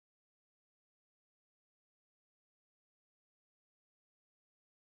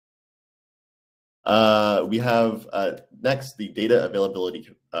We have next the data availability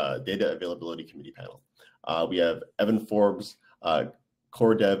committee panel. We have Evan Forbes,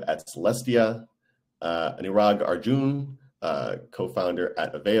 core dev at Celestia, Anurag Arjun, co-founder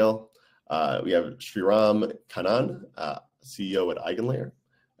at Avail. We have Sriram Kannan, CEO at Eigenlayer,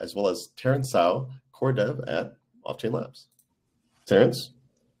 as well as Terrence Sao, core dev at Offchain Labs. Terrence,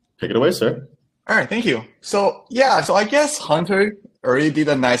 take it away, sir. All right, thank you. So yeah, so I guess Hunter already did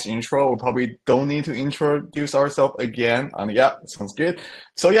a nice intro. We probably don't need to introduce ourselves again. Yeah, sounds good.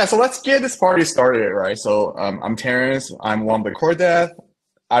 So yeah, so let's get this party started, right? So I'm Terrence. I'm one of the core dev.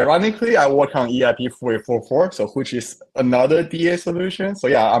 Ironically, I work on EIP 4844, so which is another DA solution. So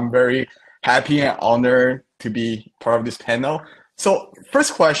yeah, I'm very happy and honored to be part of this panel. So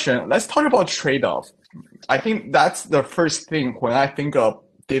first question, let's talk about trade-off. I think that's the first thing when I think of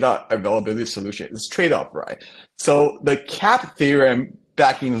data availability solution is trade-off, right? So the CAP theorem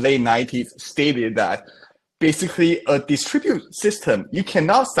back in late 90s stated that basically a distributed system, you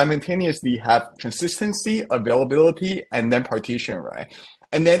cannot simultaneously have consistency, availability, and then partition, right?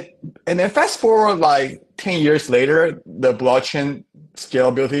 And then fast forward like 10 years later, the blockchain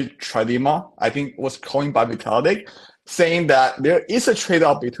scalability trilemma, I think was coined by Vitalik, saying that there is a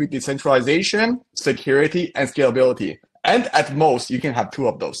trade-off between decentralization, security, and scalability. And at most, you can have two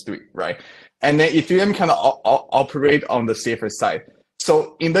of those three, right? And then Ethereum kind of operate on the safer side.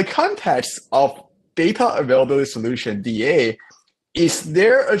 So in the context of data availability solution, DA, is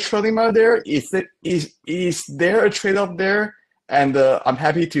there a trilemma there? Is there a trade-off there? And I'm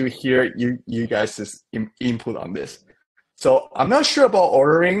happy to hear you guys' input on this. So I'm not sure about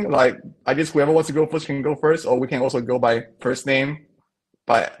ordering. Like, I guess whoever wants to go first can go first, or we can also go by first name,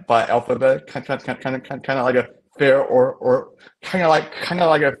 by alphabet, kind of like a fair or kind of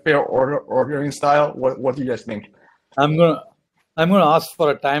like a fair ordering style. What do you guys think? I'm gonna ask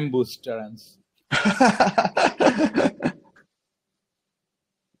for a time boost, Terrence.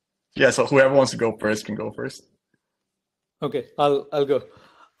 Yeah. So whoever wants to go first can go first. Okay, I'll go.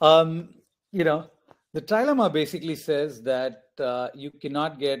 You know, the trilemma basically says that you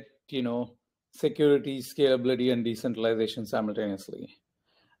cannot get, security, scalability, and decentralization simultaneously.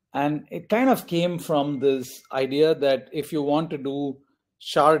 And it kind of came from this idea that if you want to do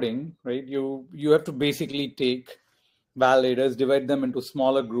sharding, right, you have to basically take validators, divide them into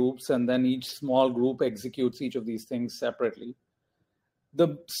smaller groups, and then each small group executes each of these things separately.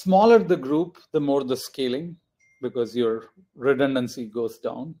 The smaller the group, the more the scaling, because your redundancy goes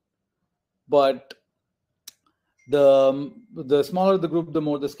down. But the smaller the group, the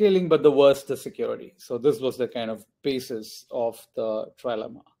more the scaling, but the worse the security. So this was the kind of basis of the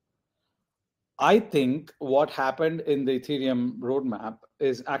trilemma. I think what happened in the Ethereum roadmap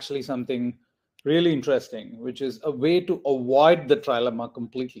is actually something really interesting, which is a way to avoid the trilemma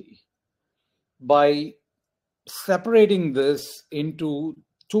completely by separating this into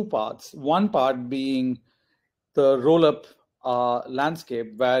two parts. One part being the roll-up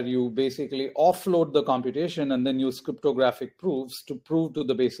landscape, where you basically offload the computation and then use cryptographic proofs to prove to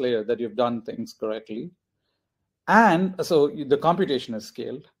the base layer that you've done things correctly. And so the computation is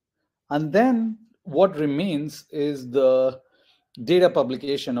scaled. And then what remains is the data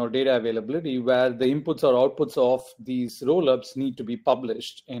publication or data availability, where the inputs or outputs of these rollups need to be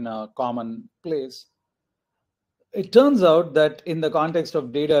published in a common place. It turns out that in the context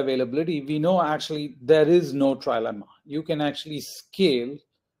of data availability, we know actually there is no trilemma. You can actually scale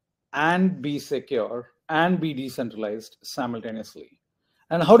and be secure and be decentralized simultaneously.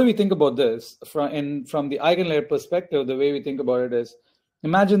 And how do we think about this? From the Eigenlayer perspective, the way we think about it is,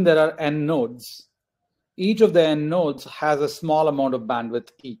 imagine there are n nodes. Each of the n nodes has a small amount of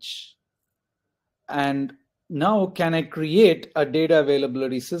bandwidth each. And now can I create a data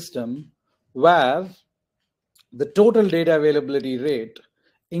availability system where the total data availability rate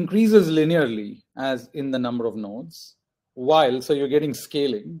increases linearly as in the number of nodes, while, so you're getting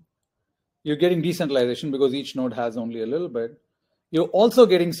scaling, you're getting decentralization because each node has only a little bit. You're also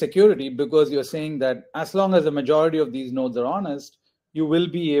getting security because you're saying that as long as the majority of these nodes are honest, you will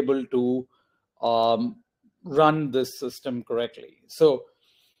be able to run this system correctly. So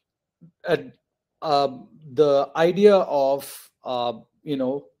the idea of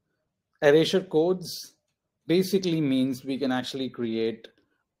erasure codes basically means we can actually create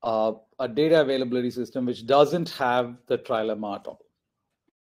a data availability system which doesn't have the trilemma at all.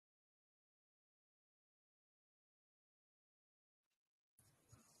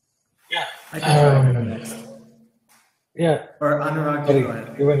 Yeah, I can try next. Yeah. Or Anurag, go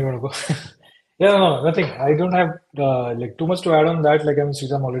ahead. Even you want to go? Yeah, no, nothing. I don't have like too much to add on that. Like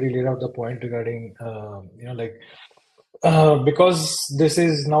Sriram already laid out the point regarding because this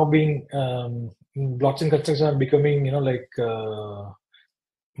is now being blockchain construction are becoming, like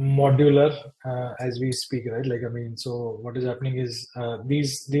modular as we speak, right? Like, I mean, so what is happening is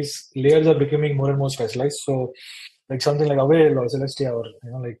these layers are becoming more and more specialized. So, like something like Avail or Celestia, or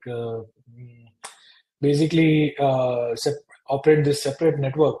basically operate this separate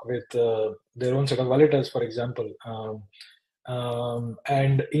network with their own set of validators, for example.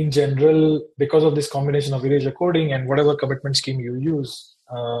 And in general, because of this combination of erasure coding and whatever commitment scheme you use,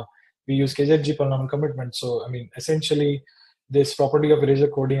 we use KZG polynomial commitment. So, I mean, essentially, this property of erasure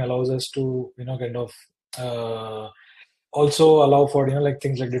coding allows us to, kind of also allow for, like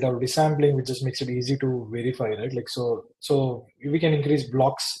things like data resampling, which just makes it easy to verify, right? Like, so we can increase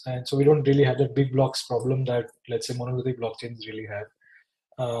blocks, and so we don't really have that big blocks problem that, let's say, monolithic blockchains really have.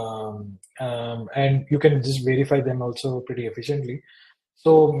 And you can just verify them also pretty efficiently.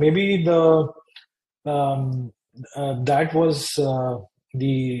 So maybe that was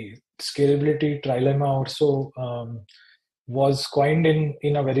the scalability trilemma also was coined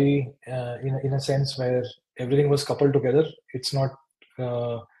in a very in a sense where everything was coupled together. It's not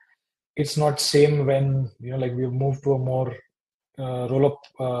same when like we've moved to a more roll up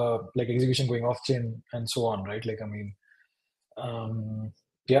like execution going off chain and so on, right? Like, I mean,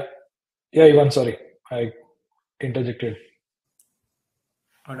 yeah, Ivan, sorry, I interjected.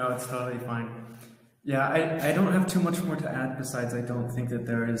 Oh no, it's totally fine. Yeah, I don't have too much more to add besides I don't think that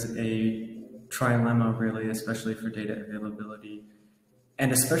there is a trilemma really, especially for data availability.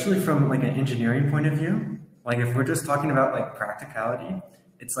 And especially from like an engineering point of view, like if we're just talking about like practicality,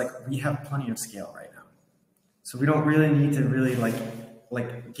 it's like we have plenty of scale right now. So we don't really need to really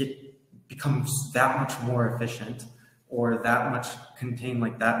become that much more efficient or that much contain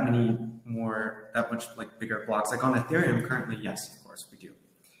like that much like bigger blocks. Like on Ethereum currently, yes, of course we do.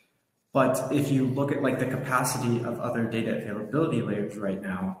 But if you look at like the capacity of other data availability layers right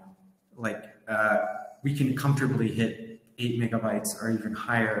now, like we can comfortably hit 8 megabytes or even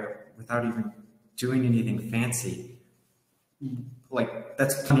higher without even doing anything fancy. Like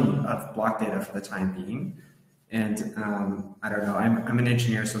that's plenty of block data for the time being. And I don't know, I'm an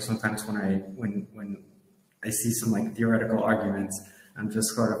engineer, so sometimes when I see some like theoretical arguments, I'm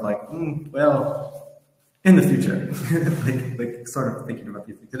just sort of like, well, in the future, like sort of thinking about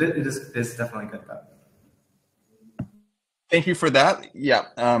these things. It's definitely good though. Thank you for that. Yeah,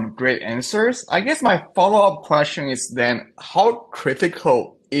 great answers. I guess my follow-up question is then, how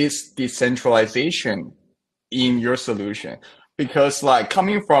critical is decentralization in your solution? Because like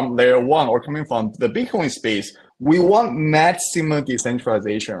coming from layer one or coming from the Bitcoin space, we want maximum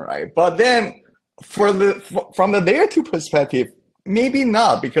decentralization, right? But then from the layer two perspective, maybe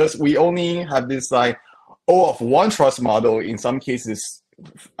not, because we only have this like all of one trust model in some cases,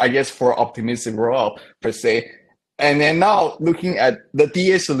 I guess for optimistic rollup per se. And then now looking at the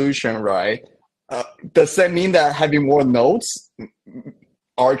DA solution, right? Does that mean that having more nodes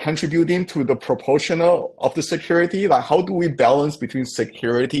are contributing to the proportional of the security? Like, how do we balance between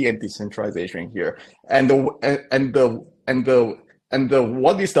security and decentralization here? And what is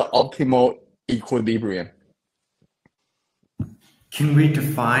the optimal equilibrium? Can we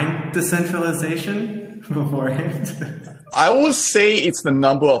define decentralization beforehand? I would say it's the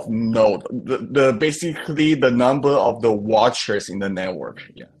number of nodes, basically the number of the watchers in the network.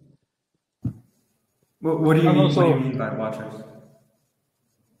 Yeah. What do you mean by watchers?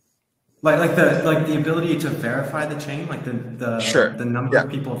 Like the ability to verify the chain, like the number of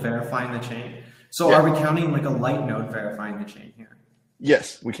people verifying the chain. So are we counting like a light node verifying the chain here?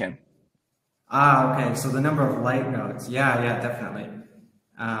 Yes, we can. Okay. So the number of light nodes. Yeah, definitely.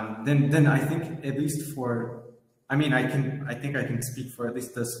 Then I think at least for, I think I can speak for at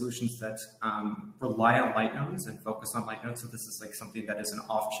least the solutions that rely on light nodes and focus on light nodes. So this is like something that is an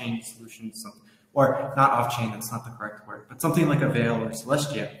off-chain solution, or not off-chain, that's not the correct word, but something like Avail or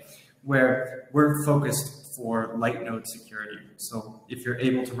Celestia, where we're focused for light node security. So if you're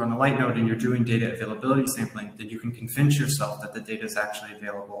able to run a light node and you're doing data availability sampling, then you can convince yourself that the data is actually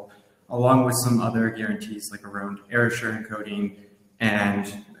available, along with some other guarantees like around error share encoding,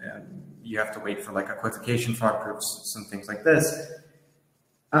 and you have to wait for like equivocation fraud proofs, some things like this.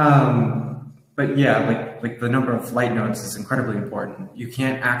 But yeah, like the number of light nodes is incredibly important. You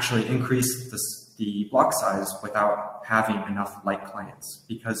can't actually increase the block size without having enough light clients,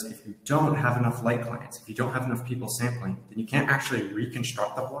 because if you don't have enough light clients, if you don't have enough people sampling, then you can't actually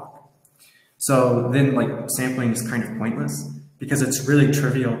reconstruct the block. So then like sampling is kind of pointless, because it's really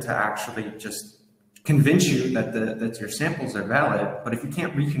trivial to actually just convince you that your samples are valid. But if you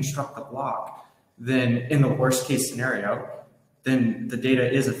can't reconstruct the block, then in the worst case scenario, then the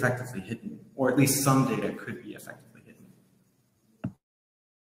data is effectively hidden, or at least some data could be effectively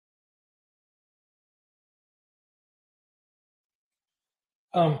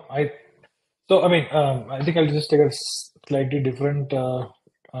I think I'll just take a slightly different,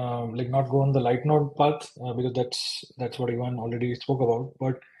 like not go on the light node path because that's what Ivan already spoke about.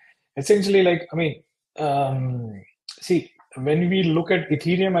 But essentially, see, when we look at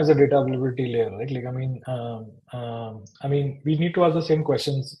Ethereum as a data availability layer, right? We need to ask the same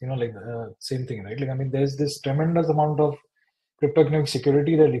questions, same thing, right? There's this tremendous amount of cryptographic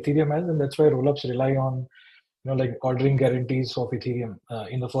security that Ethereum has, and that's why rollups rely on ordering guarantees of Ethereum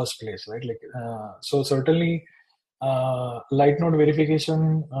in the first place, right? So certainly light node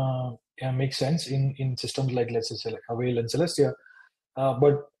verification makes sense in systems like, let's say, Avail and Celestia,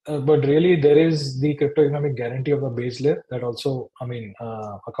 but really there is the cryptographic guarantee of the base layer that also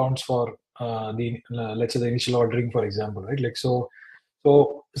accounts for let's say the initial ordering, for example, right? So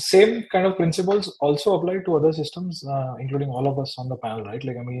same kind of principles also apply to other systems, including all of us on the panel, right?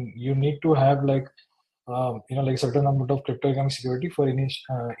 You need to have certain amount of cryptographic security for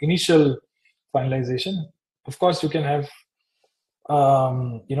initial finalization. Of course, you can have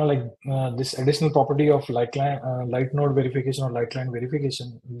this additional property of light node verification or light line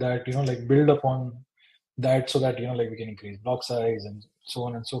verification that build upon that, so that we can increase block size and so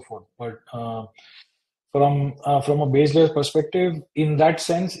on and so forth. But from a base layer perspective, in that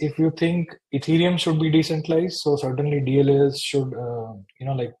sense, if you think Ethereum should be decentralized, so certainly DLAs should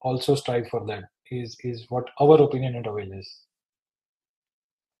also strive for that. Is what our opinion at Avail is.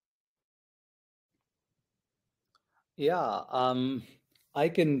 Yeah, I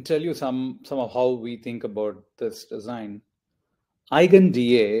can tell you some of how we think about this design.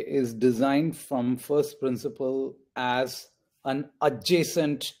 EigenDA is designed from first principle as an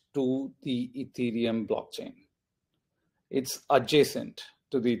adjacent to the Ethereum blockchain. It's adjacent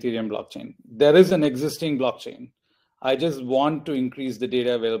to the Ethereum blockchain. There is an existing blockchain. I just want to increase the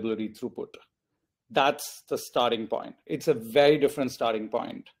data availability throughput. That's the starting point. It's a very different starting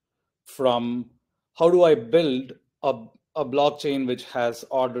point from how do I build a blockchain which has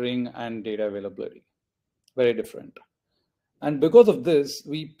ordering and data availability. Very different. And because of this,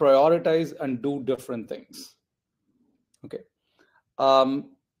 we prioritize and do different things. Okay.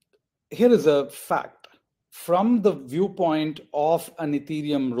 Here is a fact. From the viewpoint of an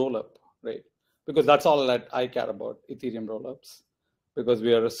Ethereum rollup, right? Because that's all that I care about, Ethereum rollups, because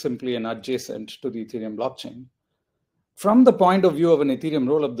we are simply an adjacent to the Ethereum blockchain. From the point of view of an Ethereum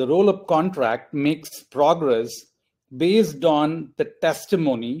rollup, the rollup contract makes progress based on the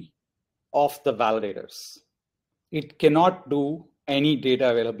testimony of the validators. It cannot do any data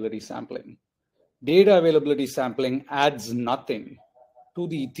availability sampling. Data availability sampling adds nothing to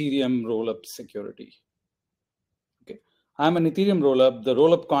the Ethereum rollup security. Okay, I'm an Ethereum rollup. The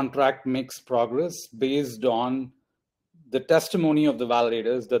rollup contract makes progress based on the testimony of the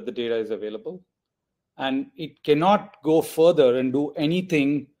validators that the data is available. And it cannot go further and do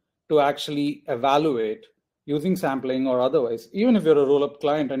anything to actually evaluate using sampling or otherwise. Even if you're a rollup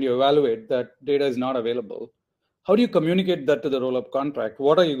client and you evaluate that data is not available, how do you communicate that to the rollup contract?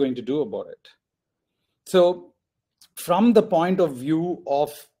 What are you going to do about it? So from the point of view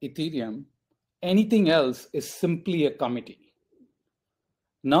of Ethereum, anything else is simply a committee.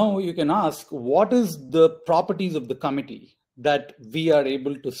 Now you can ask, what is the properties of the committee that we are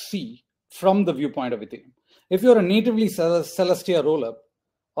able to see from the viewpoint of Ethereum? If you're a natively Celestia rollup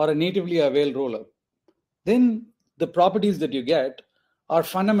or a natively Avail rollup, then the properties that you get are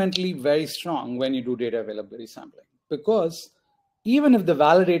fundamentally very strong when you do data availability sampling. Because even if the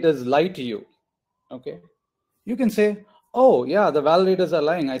validators lie to you, okay, you can say, oh yeah, the validators are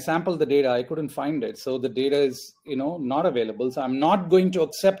lying. I sampled the data, I couldn't find it. So the data is not available. So I'm not going to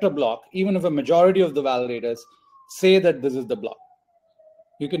accept a block, even if a majority of the validators say that this is the block.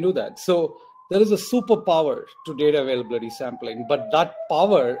 You can do that. So there is a superpower to data availability sampling, but that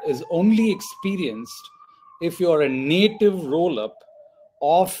power is only experienced if you're a native rollup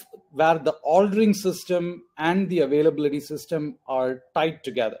of where the ordering system and the availability system are tied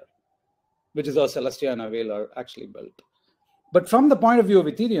together, which is how Celestia and Avail are actually built. But from the point of view of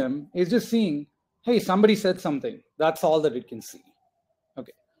Ethereum, it's just seeing, hey, somebody said something. That's all that it can see.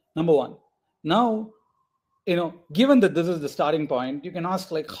 Okay, number one. Now, given that this is the starting point, you can ask,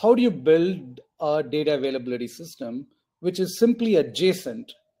 like, how do you build a data availability system which is simply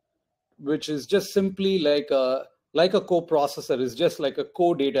adjacent, which is just simply like a coprocessor, is just like a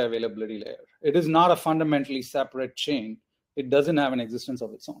co-data availability layer. It is not a fundamentally separate chain. It doesn't have an existence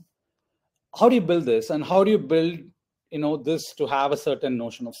of its own. How do you build this? And how do you build this to have a certain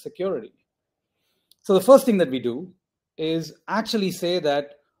notion of security? So the first thing that we do is actually say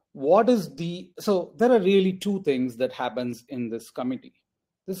that so there are really two things that happens in this committee.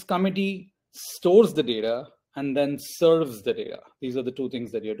 This committee stores the data and then serves the data. These are the two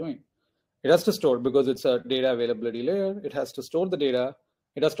things that you're doing. It has to store, because it's a data availability layer. It has to store the data.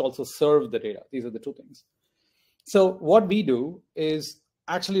 It has to also serve the data. These are the two things. So what we do is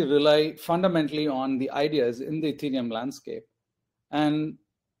actually rely fundamentally on the ideas in the Ethereum landscape. And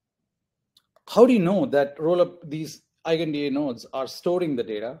how do you know that these EigenDA nodes are storing the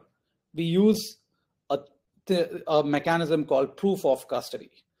data? We use a mechanism called proof of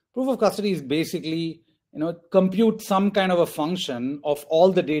custody. Proof of custody is basically, compute some kind of a function of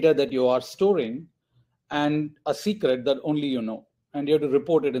all the data that you are storing and a secret that only you know, and you have to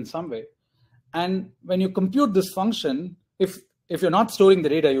report it in some way. And when you compute this function, if you're not storing the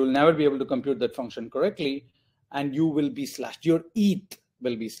data, you will never be able to compute that function correctly, and you will be slashed. Your ETH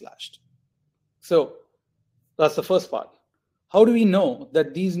will be slashed. So that's the first part. How do we know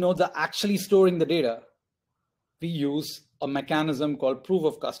that these nodes are actually storing the data? We use a mechanism called proof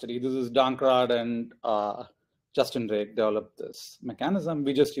of custody. This is Dankrad and Justin Drake developed this mechanism.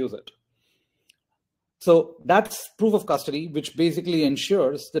 We just use it. So that's proof of custody, which basically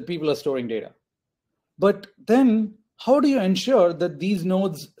ensures that people are storing data. But then how do you ensure that these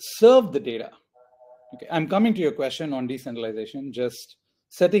nodes serve the data? Okay, I'm coming to your question on decentralization, just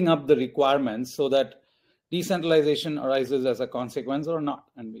setting up the requirements so that decentralization arises as a consequence or not,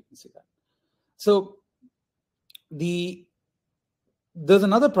 and we can see that. So there's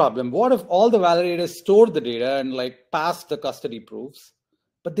another problem. What if all the validators store the data and pass the custody proofs,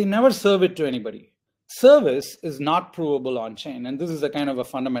 but they never serve it to anybody? Service is not provable on chain, and this is a kind of a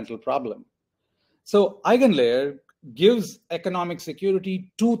fundamental problem. So Eigenlayer gives economic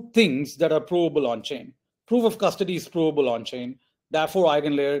security to things that are provable on chain. Proof of custody is provable on chain. Therefore,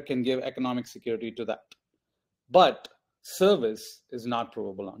 Eigenlayer can give economic security to that. But service is not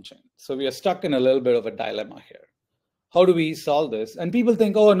provable on chain. So we are stuck in a little bit of a dilemma here. How do we solve this? And people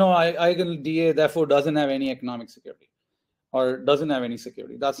think, oh no, EigenDA therefore doesn't have any economic security or doesn't have any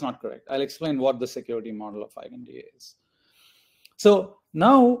security. That's not correct. I'll explain what the security model of EigenDA is. So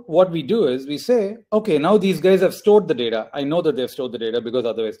now what we do is we say, okay, now these guys have stored the data. I know that they've stored the data because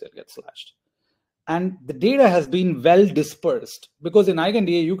otherwise they'll get slashed. And the data has been well dispersed, because in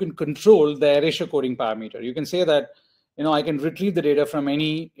EigenDA, you can control the erasure coding parameter. You can say that, I can retrieve the data from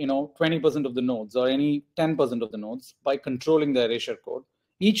any, 20% of the nodes or any 10% of the nodes by controlling the erasure code.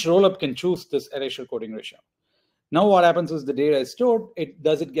 Each rollup can choose this erasure coding ratio. Now what happens is the data is stored.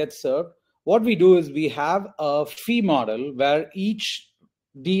 Does it get served? What we do is we have a fee model where each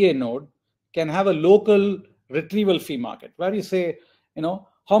DA node can have a local retrieval fee market, where you say,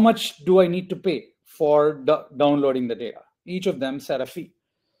 how much do I need to pay for downloading the data? Each of them set a fee.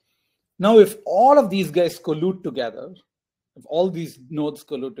 Now, if all of these guys collude together, if all these nodes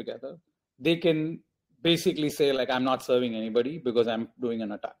collude together, they can basically say, I'm not serving anybody because I'm doing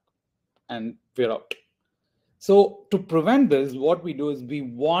an attack, and we're out. So to prevent this, what we do is we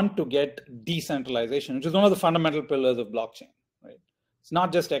want to get decentralization, which is one of the fundamental pillars of blockchain, right? It's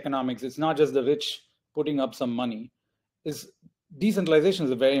not just economics. It's not just the rich putting up some money. Decentralization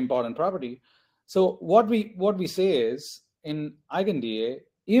is a very important property. So what we say is, in EigenDA,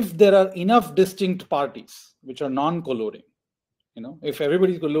 if there are enough distinct parties which are non-colluding, if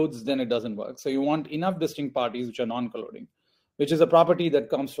everybody colludes, then it doesn't work. So you want enough distinct parties which are non-colluding, which is a property that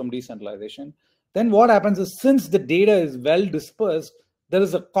comes from decentralization. Then what happens is, since the data is well dispersed, there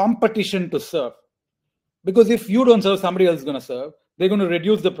is a competition to serve. Because if you don't serve, somebody else is going to serve. They're going to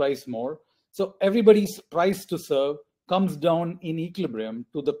reduce the price more. So everybody's price to serve comes down in equilibrium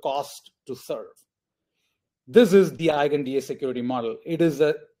to the cost to serve. This is the EigenDA security model. It is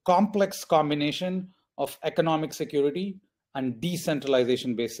a complex combination of economic security and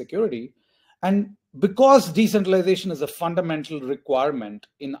decentralization-based security. And because decentralization is a fundamental requirement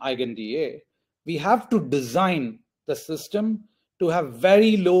in EigenDA, we have to design the system to have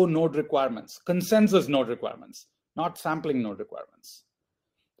very low node requirements, consensus node requirements, not sampling node requirements.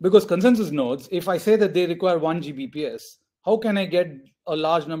 Because consensus nodes, if I say that they require 1 Gbps, how can I get a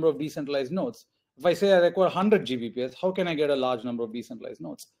large number of decentralized nodes? If I say I require 100 Gbps, how can I get a large number of decentralized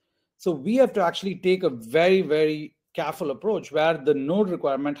nodes? So we have to actually take a very, very careful approach where the node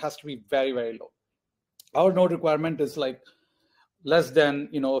requirement has to be very, very low. Our node requirement is less than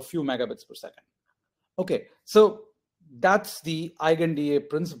a few megabits per second. Okay, so that's the EigenDA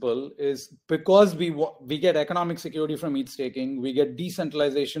principle, is because we get economic security from ETH staking, we get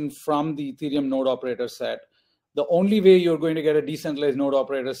decentralization from the Ethereum node operator set. The only way you're going to get a decentralized node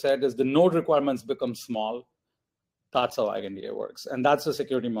operator set is the node requirements become small. That's how EigenDA works. And that's the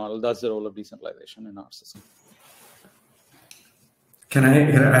security model. That's the role of decentralization in our system.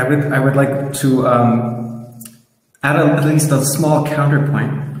 I would like to add at least a small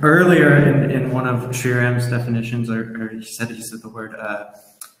counterpoint. earlier in one of Shriram's definitions, or he said the word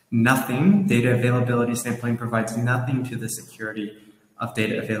nothing. Data availability sampling provides nothing to the security of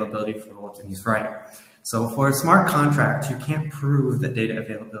data availability for rollups, and he's right. So for a smart contract, you can't prove that data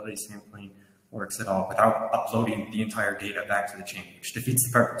availability sampling works at all without uploading the entire data back to the chain, which defeats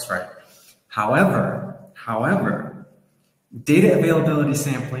the purpose, right? However, data availability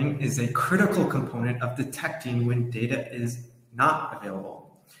sampling is a critical component of detecting when data is not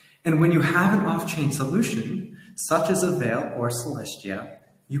available. And when you have an off-chain solution, such as Avail or Celestia,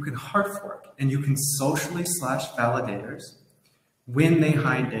 you can hard fork and you can socially slash validators when they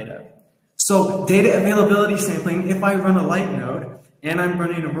hide data. So data availability sampling, if I run a light node and I'm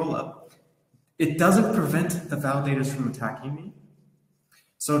running a rollup, it doesn't prevent the validators from attacking me.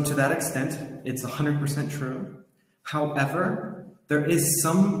 So to that extent, it's 100% true. However, there is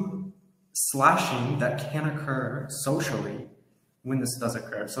some slashing that can occur socially when this does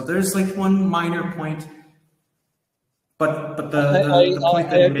occur. So there's like one minor point, but the point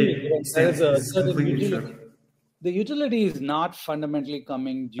that you made is completely true. The utility is not fundamentally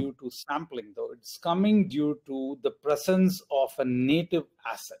coming due to sampling, though. It's coming due to the presence of a native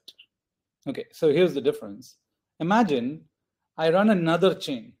asset. Okay, so here's the difference. Imagine I run another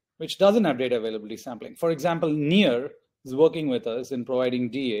chain which doesn't have data availability sampling. For example, Near is working with us in providing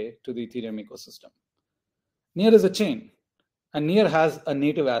DA to the Ethereum ecosystem. Near is a chain, and Near has a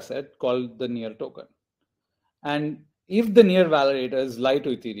native asset called the Near token. And if the Near validators lie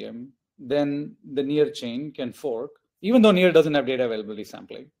to Ethereum, then the Near chain can fork, even though Near doesn't have data availability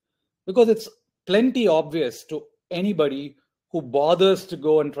sampling, because it's plenty obvious to anybody who bothers to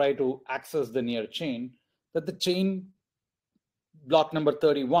go and try to access the Near chain that the chain block number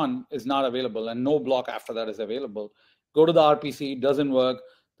 31 is not available and no block after that is available. Go to the RPC, it doesn't work.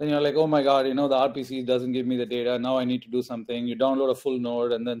 Then you're like, oh my God, the RPC doesn't give me the data. Now I need to do something. You download a full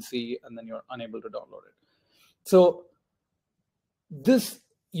node and then see, and then you're unable to download it. So this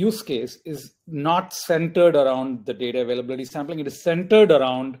use case is not centered around the data availability sampling. It is centered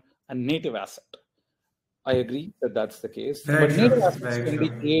around a native asset. I agree that that's the case. But native assets can be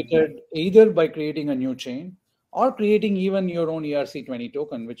created either by creating a new chain or creating even your own ERC20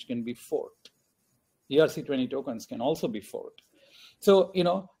 token, which can be forked. ERC20 tokens can also be forked. So, in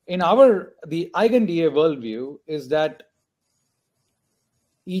the EigenDA worldview is that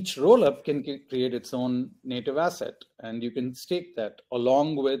each rollup can create its own native asset, and you can stake that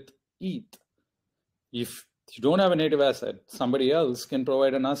along with ETH. If you don't have a native asset, somebody else can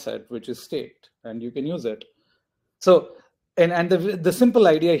provide an asset which is staked, and you can use it. So, and the simple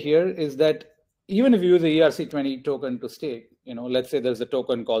idea here is that even if you use a ERC20 token to stake, let's say there's a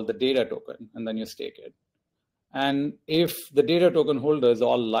token called the data token, and then you stake it. And if the data token holders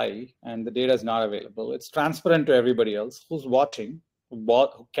all lie and the data is not available, it's transparent to everybody else who's watching,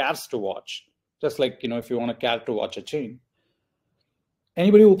 who cares to watch. Just like, if you want to care to watch a chain.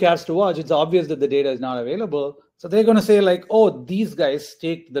 Anybody who cares to watch, it's obvious that the data is not available. So they're going to say like, oh, these guys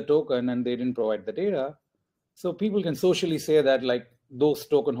staked the token and they didn't provide the data. So people can socially say that like those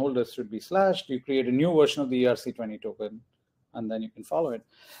token holders should be slashed. You create a new version of the ERC20 token, and then you can follow it.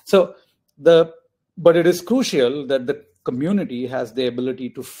 So but it is crucial that the community has the ability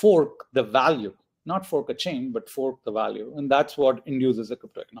to fork the value, not fork a chain, but fork the value. And that's what induces a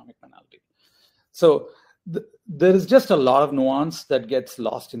crypto economic penalty. So there is just a lot of nuance that gets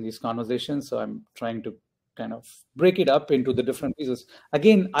lost in these conversations. So I'm trying to kind of break it up into the different pieces.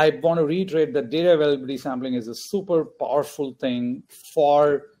 Again, I want to reiterate that data availability sampling is a super powerful thing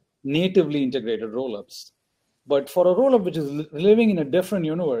for natively integrated rollups. But for a rollup which is living in a different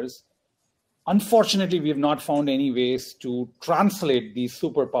universe, unfortunately, we have not found any ways to translate these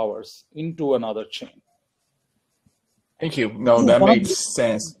superpowers into another chain. Thank you. No, that makes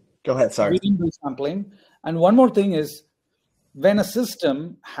sense. Go ahead, sorry. We didn't do sampling. And one more thing is, when a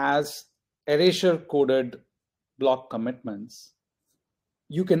system has erasure-coded block commitments,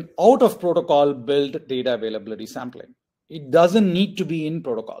 you can out of protocol build data availability sampling. It doesn't need to be in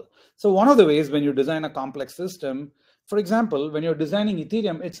protocol. So one of the ways when you design a complex system, for example, when you're designing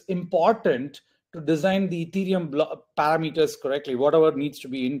Ethereum, it's important to design the Ethereum parameters correctly, whatever needs to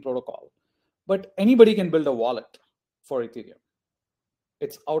be in protocol. But anybody can build a wallet for Ethereum.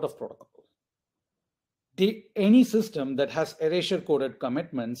 It's out of protocol. Any system that has erasure-coded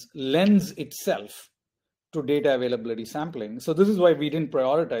commitments lends itself to data availability sampling. So this is why we didn't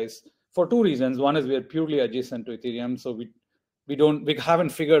prioritize for two reasons. One is we are purely adjacent to Ethereum, so we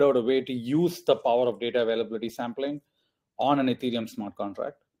haven't figured out a way to use the power of data availability sampling on an Ethereum smart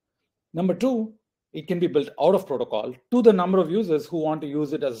contract. Number two, it can be built out of protocol to the number of users who want to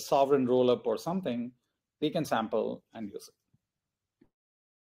use it as a sovereign rollup or something. They can sample and use it.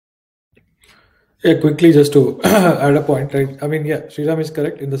 Yeah, quickly just to add a point, right? I mean, yeah, Sriram is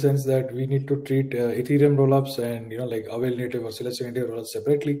correct in the sense that we need to treat Ethereum rollups and like Avail native or Celestia native rollups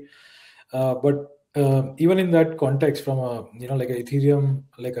separately. But even in that context, from a like a Ethereum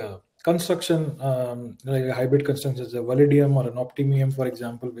like a construction, like a hybrid construction, as a Validium or an Optimium, for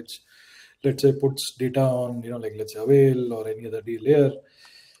example, which let's say puts data on like let's say Avail or any other D layer.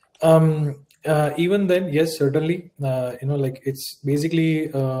 Even then, yes, certainly, like it's basically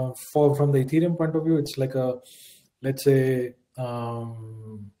from the Ethereum point of view, it's like a, let's say, a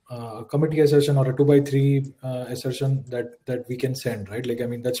committee assertion or a 2x3 assertion that we can send, right? Like, I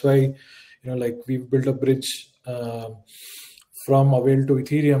mean, that's why, like we've built a bridge from Avail to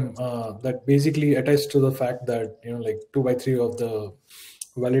Ethereum that basically attests to the fact that, like 2x3 of the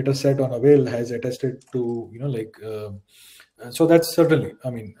validator set on Avail has attested to, like, so that's certainly,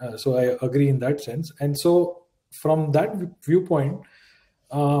 I mean, so I agree in that sense. And so from that viewpoint,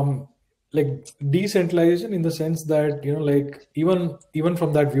 like decentralization in the sense that, like even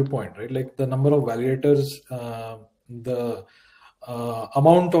from that viewpoint, right? Like the number of validators, the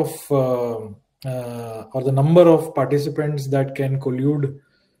amount of, or the number of participants that can collude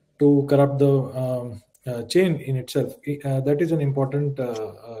to corrupt the chain in itself, that is an important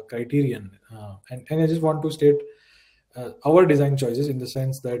criterion. And I just want to state our design choices in the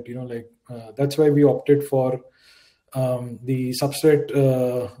sense that like that's why we opted for the substrate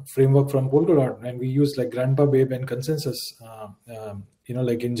framework from Polkadot, and we use like Grandpa Babe and Consensus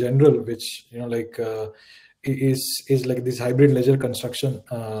like in general, which like is like this hybrid ledger construction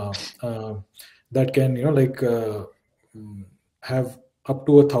that can like have up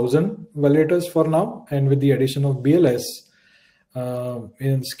to 1,000 validators for now, and with the addition of BLS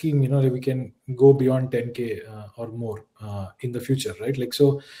in scheme, we can go beyond 10K or more in the future, right? Like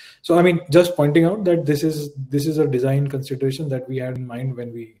so I mean, just pointing out that this is a design consideration that we had in mind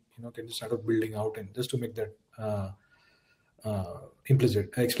when we can start out building out, and just to make that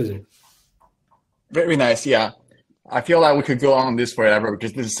explicit. Very nice. Yeah, I feel like we could go on this forever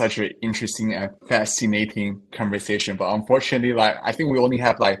because this is such an interesting and fascinating conversation. But unfortunately, like I think we only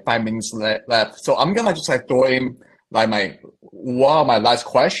have like 5 minutes left, so I'm gonna just like throw in like one of my last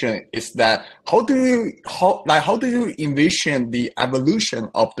question is that how do you envision the evolution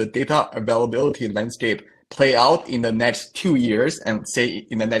of the data availability landscape play out in the next 2 years and say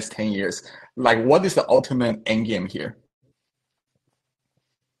in the next 10 years? Like what is the ultimate end game here?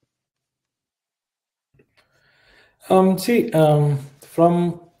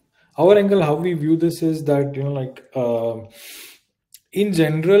 From our angle, how we view this is that like in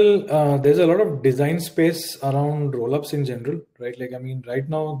general, there's a lot of design space around rollups in general, right? Like, I mean, right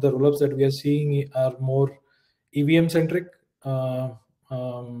now the rollups that we are seeing are more EVM centric. I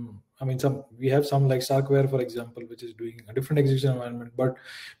mean, we have some like Starkware, for example, which is doing a different execution environment, but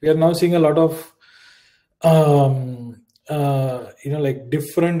we are now seeing a lot of like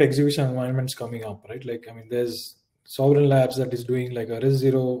different execution environments coming up, right? Like, I mean, there's Sovereign Labs that is doing like a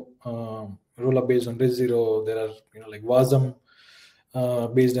RIS0 rollup based on RIS0. There are like Wasm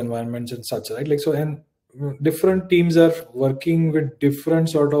based environments and such, right? Like so, and different teams are working with different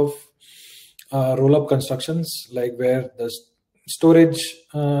sort of rollup constructions, like where the storage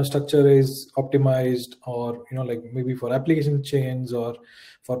structure is optimized, or like maybe for application chains or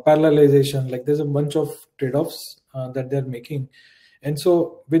for parallelization. Like there's a bunch of trade-offs that they're making, and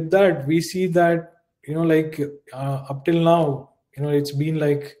so with that we see that like up till now it's been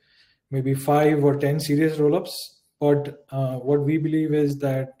like maybe 5 or 10 serious rollups, but what we believe is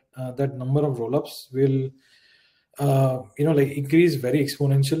that that number of rollups will like increase very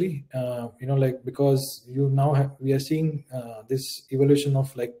exponentially, like because we are seeing this evolution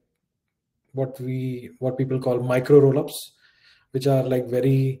of like what people call micro rollups, which are like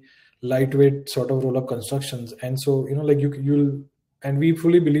very lightweight sort of rollup constructions. And so like you'll and we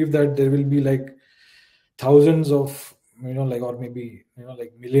fully believe that there will be like thousands of like, or maybe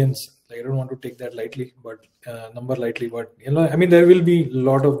like millions, like I don't want to take that lightly, but number lightly, but I mean there will be a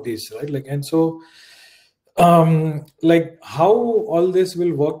lot of these, right? Like, and so like how all this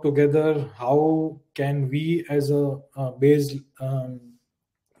will work together, how can we as a base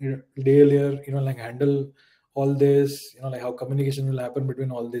layer like handle all this, like how communication will happen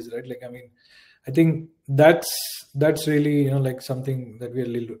between all this, right? Like, I mean, I think that's really like something that we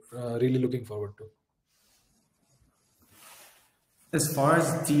are really looking forward to. As far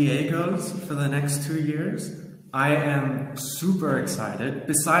as DA goes for the next 2 years, I am super excited.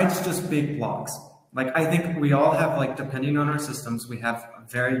 Besides just big blocks, like I think we all have, like, depending on our systems, we have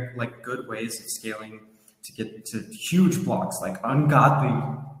very like good ways of scaling to get to huge blocks, like ungodly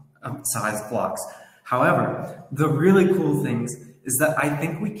sized blocks. However, the really cool things is that I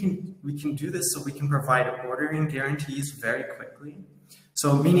think we can do this so we can provide ordering guarantees very quickly.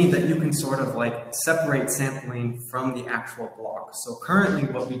 So meaning that you can sort of like separate sampling from the actual block. So currently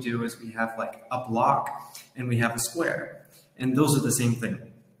what we do is we have like a block and we have a square, and those are the same thing.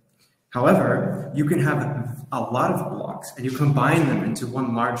 However, you can have a lot of blocks and you combine them into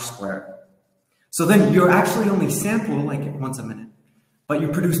one large square. So then you're actually only sample like once a minute, but you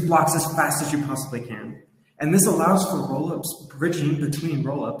produce blocks as fast as you possibly can. And this allows for rollups, bridging between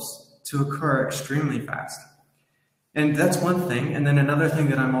rollups to occur extremely fast. And that's one thing. And then another thing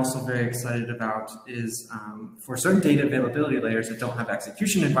that I'm also very excited about is for certain data availability layers that don't have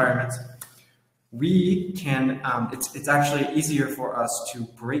execution environments, we can, it's actually easier for us to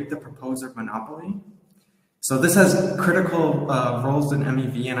break the proposer monopoly. So this has critical roles in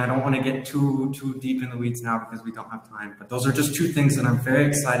MEV, and I don't want to get too deep in the weeds now because we don't have time. But those are just two things that I'm very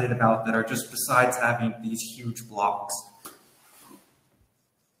excited about that are just besides having these huge blocks.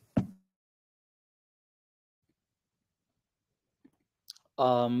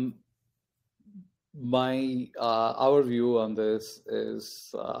 Our view on this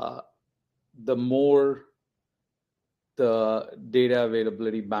is the more the data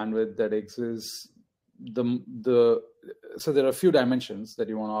availability bandwidth that exists, so there are a few dimensions that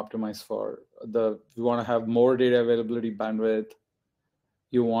you want to optimize for. You want to have more data availability bandwidth.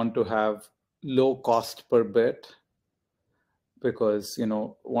 You want to have low cost per bit, because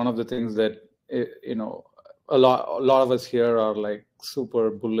one of the things that a lot of us here are like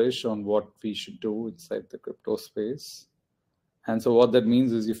super bullish on what we should do inside the crypto space. And so what that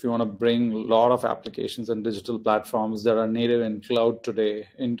means is if you want to bring a lot of applications and digital platforms that are native in cloud today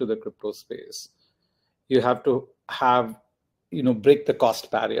into the crypto space, you have to have, break the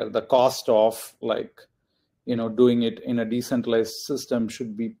cost barrier. The cost of doing it in a decentralized system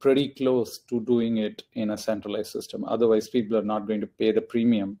should be pretty close to doing it in a centralized system. Otherwise, people are not going to pay the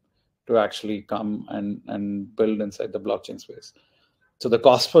premium to actually come and build inside the blockchain space. So the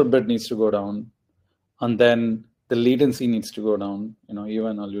cost per bit needs to go down, and then the latency needs to go down.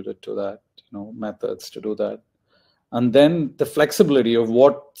 Evan alluded to that, methods to do that. And then the flexibility of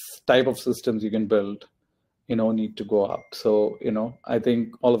what type of systems you can build, need to go up. So, I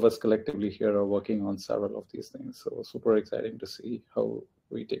think all of us collectively here are working on several of these things. So super exciting to see how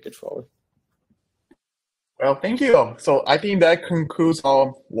we take it forward. Well, thank you. So I think that concludes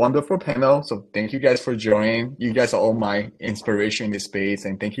our wonderful panel. So thank you guys for joining. You guys are all my inspiration in this space,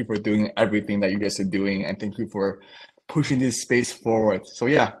 and thank you for doing everything that you guys are doing, and thank you for pushing this space forward. So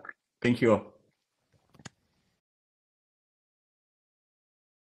yeah, thank you all.